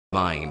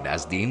mind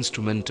as the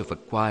instrument of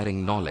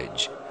acquiring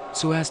knowledge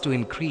so as to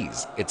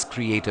increase its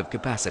creative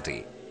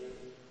capacity,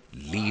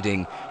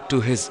 leading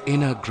to his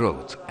inner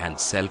growth and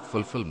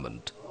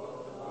self-fulfillment.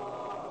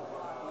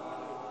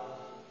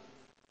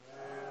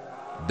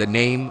 The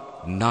name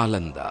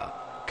Nalanda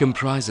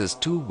comprises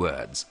two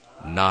words,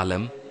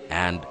 Nalam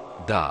and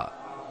Da.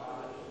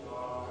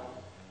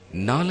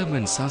 Nalam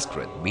in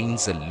Sanskrit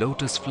means a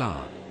lotus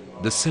flower,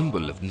 the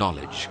symbol of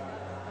knowledge.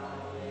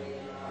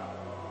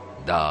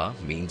 Da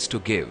means to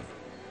give.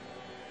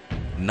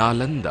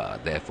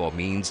 Nalanda therefore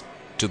means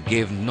to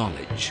give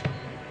knowledge.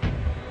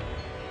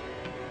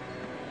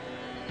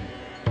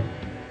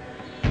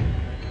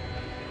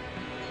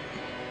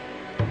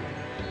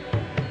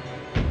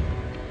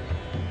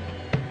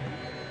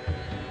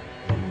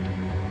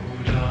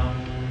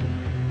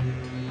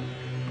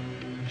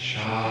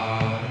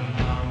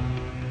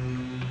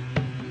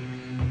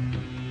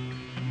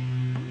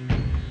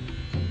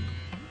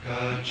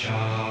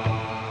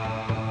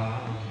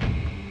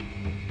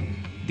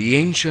 The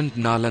ancient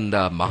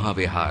Nalanda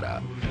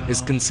Mahavihara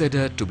is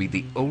considered to be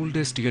the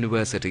oldest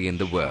university in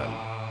the world,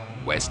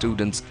 where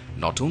students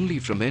not only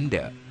from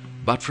India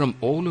but from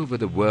all over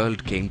the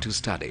world came to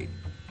study.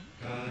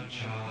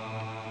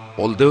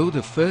 Although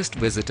the first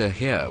visitor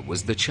here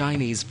was the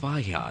Chinese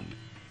Faiyan,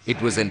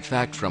 it was in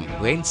fact from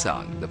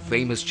Huensang, the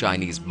famous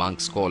Chinese monk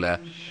scholar,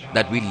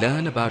 that we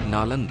learn about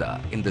Nalanda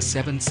in the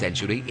 7th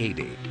century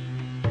AD.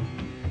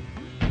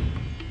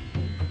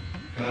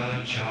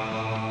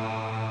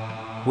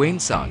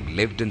 Huensang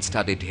lived and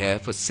studied here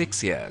for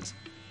 6 years.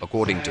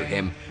 According to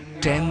him,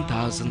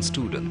 10,000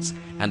 students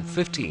and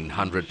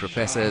 1,500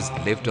 professors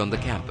lived on the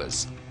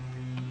campus.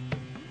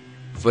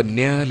 For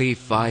nearly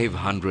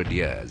 500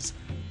 years,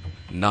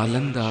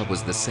 Nalanda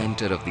was the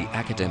center of the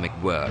academic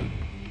world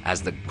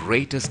as the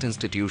greatest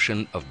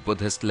institution of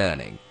Buddhist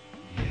learning.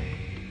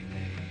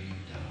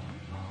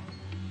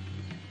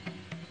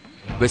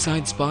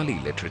 Besides Pali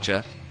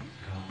literature,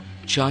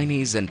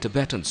 Chinese and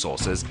Tibetan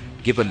sources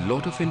give a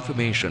lot of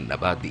information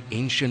about the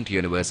ancient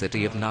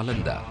University of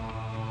Nalanda,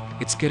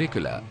 its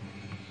curricula,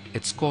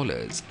 its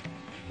scholars,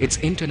 its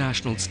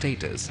international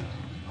status,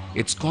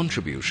 its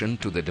contribution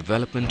to the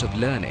development of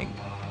learning,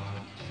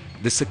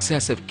 the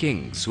successive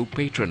kings who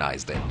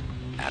patronized it,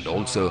 and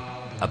also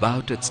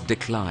about its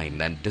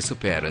decline and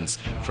disappearance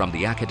from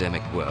the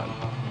academic world.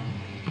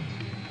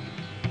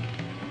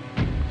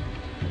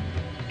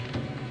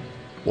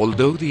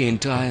 Although the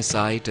entire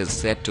site is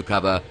said to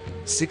cover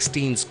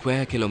 16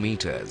 square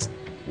kilometers,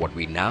 what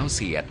we now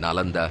see at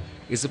Nalanda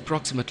is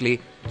approximately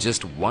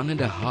just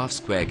 1.5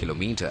 square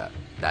kilometer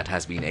that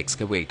has been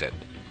excavated.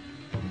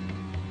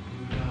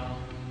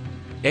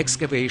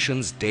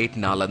 Excavations date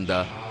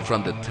Nalanda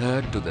from the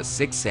 3rd to the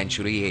 6th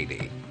century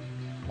AD.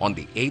 On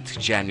the 8th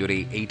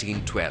January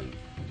 1812,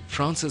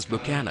 Francis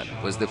Buchanan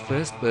was the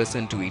first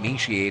person to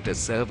initiate a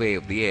survey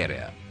of the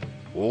area.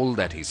 All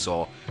that he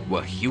saw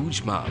were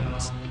huge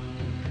mounds,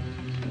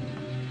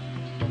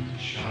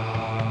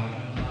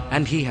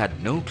 and he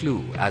had no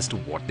clue as to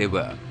what they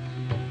were.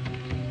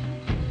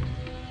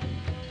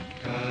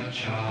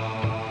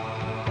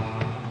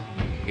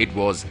 It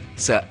was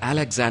Sir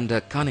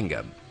Alexander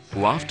Cunningham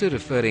who, after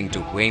referring to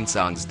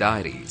Huensang's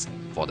diaries,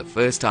 for the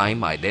first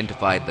time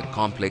identified the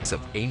complex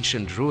of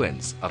ancient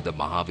ruins of the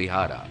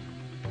Mahavihara.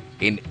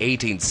 In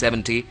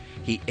 1870,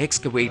 he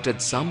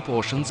excavated some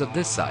portions of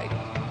this site.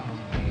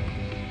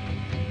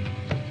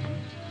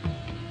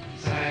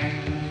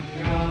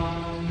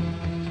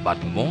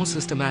 But more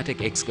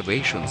systematic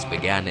excavations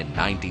began in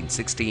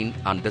 1916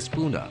 under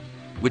Spooner,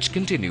 which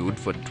continued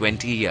for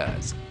 20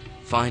 years.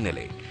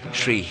 Finally,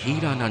 Sri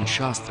Hiranand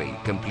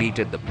Shastri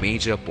completed the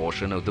major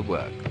portion of the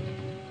work.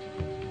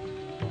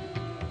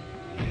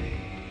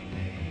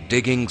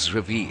 Diggings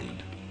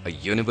revealed a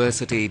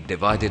university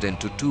divided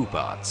into two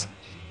parts.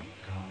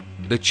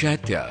 The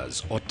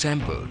chaityas or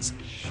temples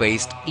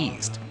faced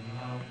east.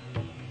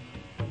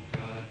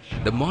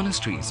 The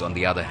monasteries, on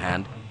the other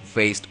hand,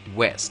 faced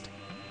west.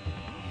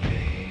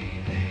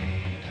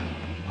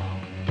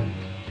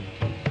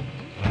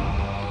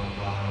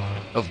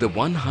 Of the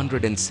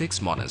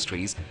 106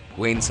 monasteries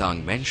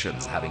Huensang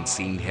mentions having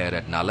seen here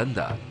at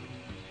Nalanda,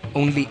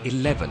 only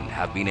 11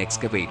 have been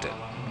excavated.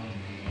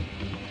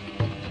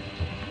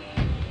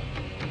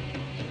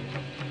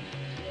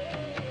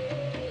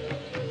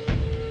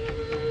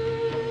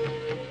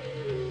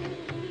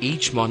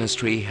 Each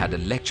monastery had a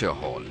lecture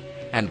hall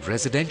and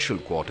residential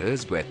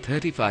quarters where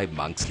 35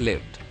 monks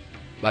lived.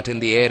 But in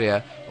the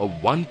area of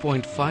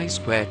 1.5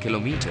 square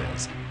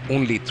kilometers,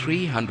 only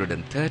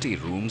 330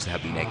 rooms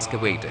have been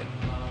excavated.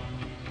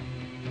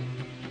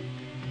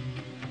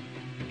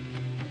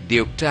 The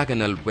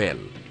octagonal well,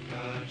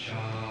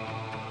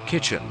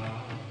 kitchen,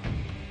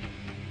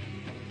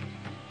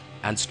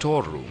 and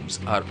storerooms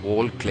are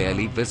all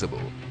clearly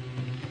visible.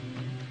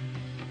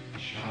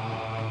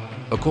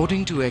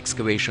 According to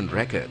excavation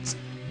records,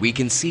 we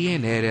can see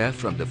an area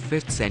from the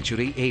 5th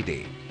century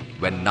AD,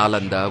 when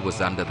Nalanda was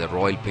under the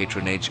royal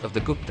patronage of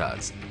the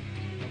Guptas.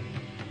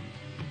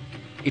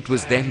 It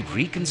was then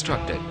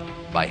reconstructed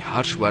by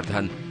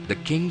Harshvardhan the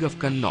king of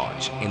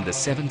Kannauj in the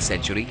 7th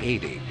century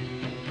AD.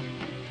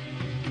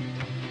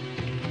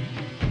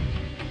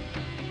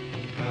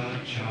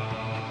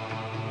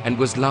 And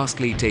was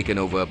lastly taken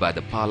over by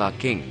the Pala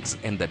kings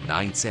in the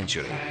 9th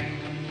century.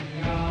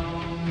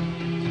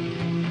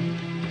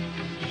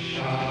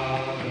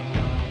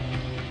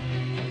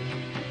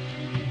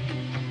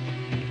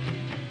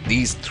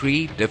 These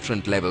three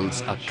different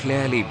levels are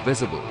clearly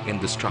visible in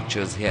the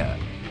structures here.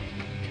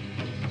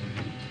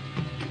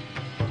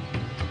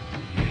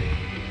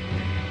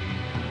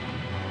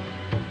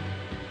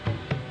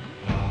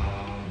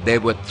 There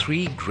were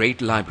three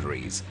great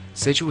libraries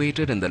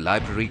situated in the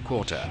library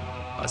quarter,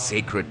 a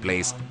sacred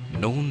place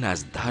known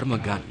as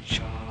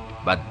Dharmaganj,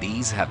 but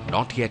these have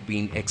not yet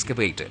been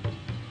excavated.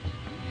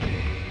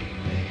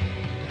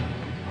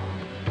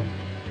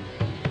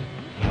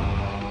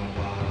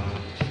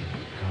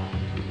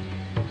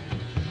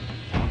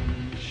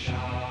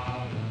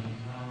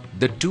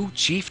 The two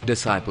chief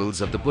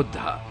disciples of the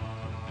Buddha,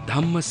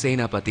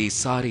 Dhammasenapati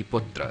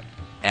Sariputra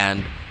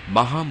and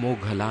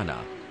Mahamoggallana,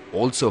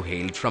 also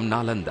hailed from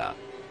Nalanda.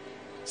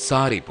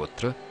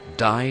 Sariputra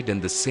died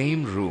in the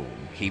same room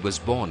he was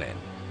born in.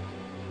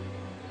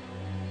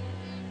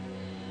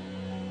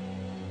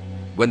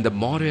 When the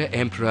Maurya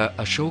Emperor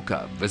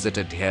Ashoka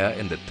visited here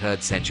in the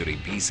 3rd century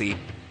BC,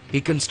 he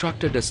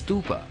constructed a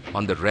stupa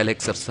on the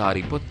relics of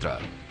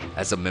Sariputra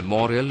as a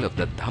memorial of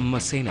the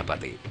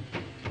Dhammasenapati.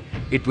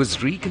 It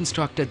was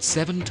reconstructed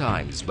 7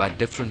 times by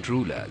different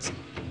rulers.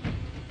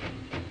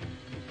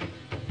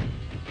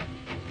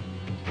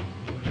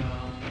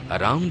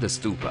 Around the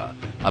stupa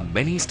are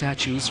many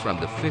statues from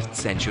the 5th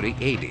century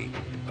AD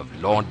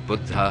of Lord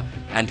Buddha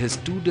and his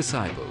two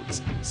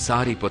disciples,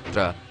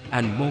 Sariputra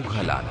and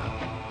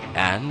Moggallana,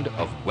 and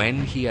of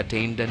when he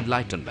attained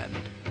enlightenment,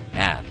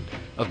 and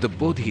of the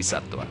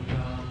Bodhisattva.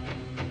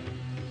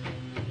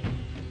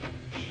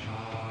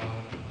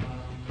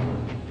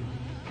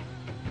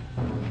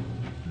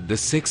 The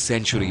 6th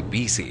century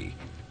BC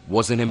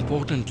was an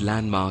important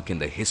landmark in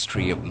the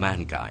history of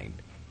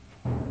mankind.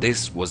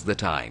 This was the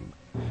time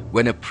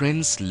when a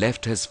prince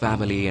left his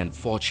family and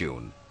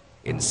fortune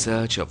in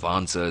search of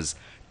answers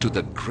to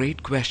the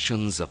great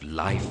questions of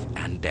life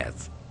and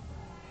death.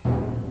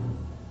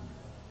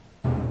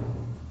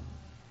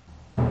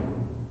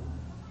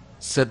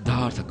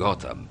 Siddhartha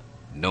Gautam,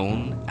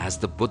 known as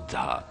the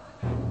Buddha,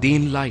 the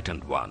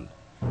Enlightened One,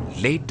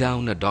 laid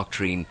down a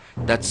doctrine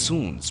that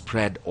soon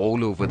spread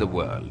all over the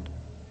world.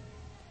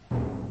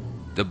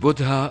 The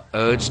Buddha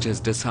urged his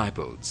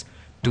disciples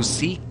to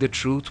seek the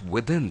truth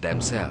within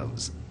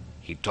themselves.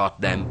 He taught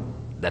them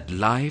that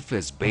life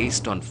is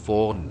based on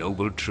 4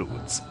 noble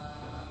truths.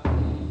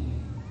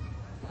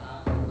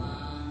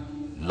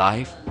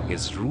 Life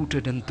is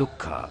rooted in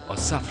dukkha or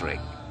suffering.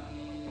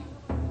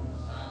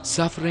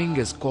 Suffering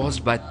is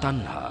caused by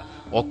tanha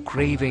or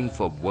craving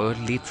for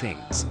worldly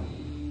things.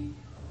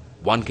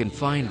 One can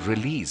find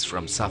release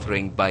from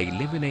suffering by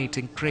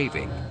eliminating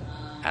craving,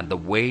 and the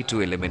way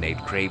to eliminate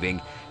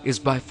craving is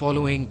by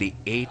following the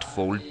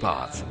 8-fold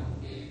path.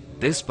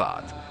 This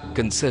path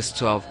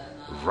consists of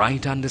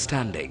right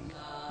understanding,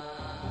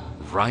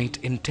 right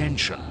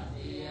intention,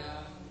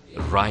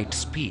 right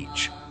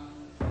speech,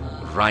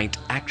 right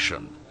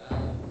action,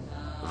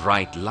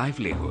 right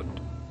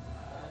livelihood,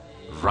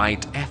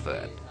 right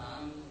effort,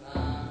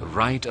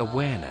 right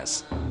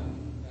awareness,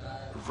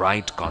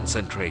 right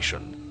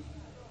concentration.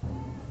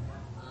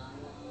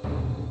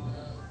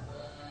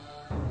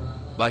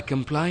 By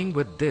complying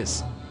with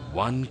this,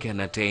 one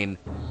can attain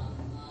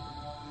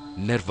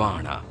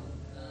nirvana.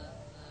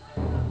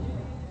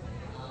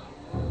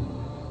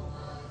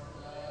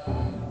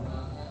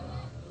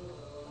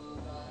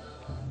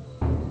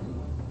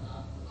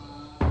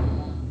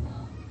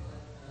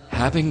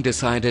 Having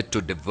decided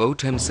to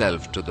devote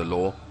himself to the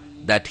law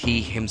that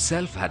he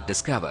himself had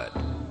discovered,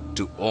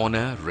 to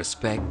honor,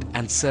 respect,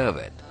 and serve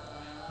it,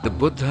 the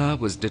Buddha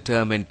was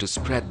determined to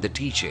spread the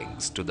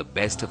teachings to the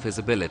best of his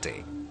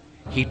ability.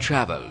 He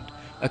traveled,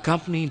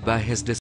 accompanied by his disciples.